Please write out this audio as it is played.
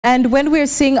And when we're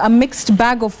seeing a mixed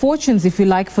bag of fortunes, if you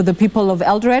like, for the people of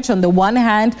Eldoret, on the one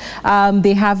hand,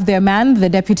 they have their man, the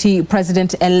deputy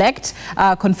president-elect,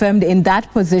 confirmed in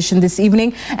that position this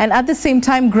evening, and at the same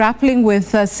time grappling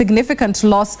with a significant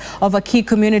loss of a key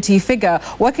community figure.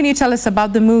 What can you tell us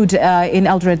about the mood in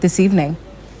Eldoret this evening?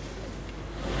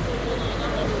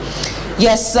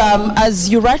 Yes,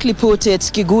 as you rightly put it,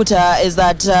 Kiguta, is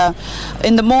that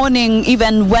in the morning,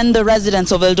 even when the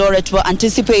residents of Eldoret were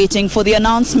anticipating for the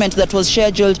announcement that was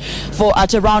scheduled for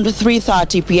at around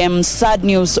 3:30 p.m., sad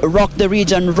news rocked the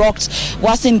region, rocked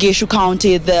Uasin Gishu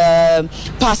County, the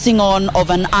passing on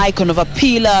of an icon, of a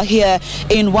pillar here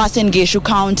in Uasin Gishu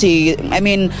County. I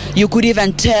mean, you could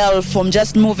even tell from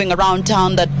just moving around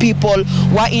town that people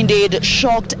were indeed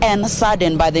shocked and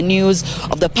saddened by the news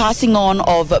of the passing on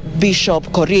of Bishop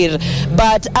Korir.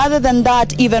 But other than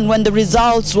that, even when the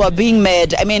results were being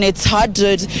made, I mean, it's hard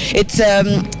to,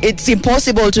 it's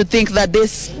impossible to think that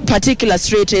this particular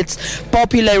street, it's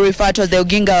popularly referred to as the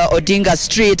Odinga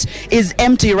Street, is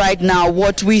empty right now.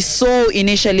 What we saw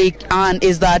initially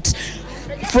is that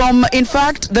from, in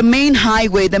fact, the main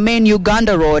highway, the main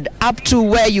Uganda road, up to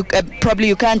where you probably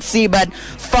you can't see, but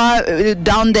far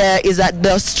down there, is that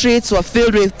the streets were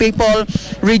filled with people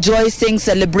rejoicing,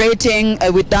 celebrating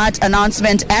with that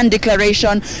announcement and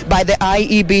declaration by the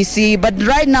IEBC. But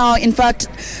right now, in fact,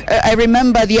 I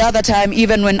remember the other time,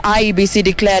 even when IEBC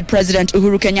declared President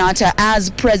Uhuru Kenyatta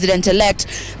as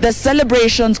president-elect, the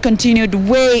celebrations continued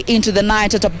way into the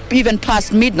night, at even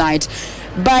past midnight.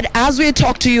 But as we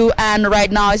talk to you, and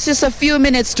right now it's just a few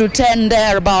minutes to 10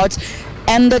 thereabouts,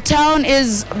 and the town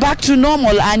is back to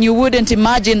normal, and you wouldn't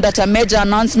imagine that a major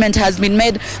announcement has been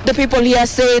made. The people here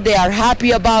say they are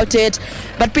happy about it,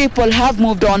 but people have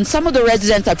moved on. Some of the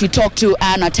residents that we talked to,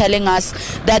 Anne, are telling us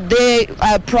that they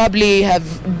probably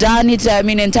have done it, I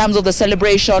mean, in terms of the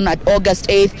celebration at August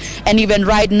 8th, and even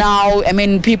right now, I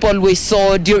mean, people we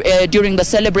saw during the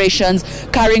celebrations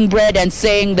carrying bread and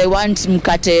saying they want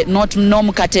mkate, not no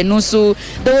mkate nusu.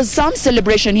 There was some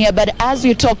celebration here, but as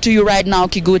we talk to you right now,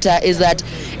 Kiguta, is that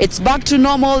it's back to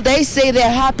normal. They say they're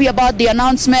happy about the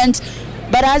announcement,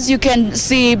 but as you can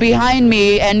see behind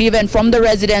me, and even from the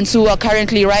residents who are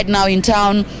currently right now in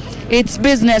town, it's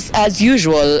business as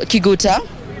usual. Kiguta.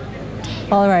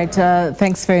 All right,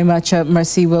 thanks very much,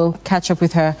 Mercy. We'll catch up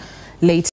with her later.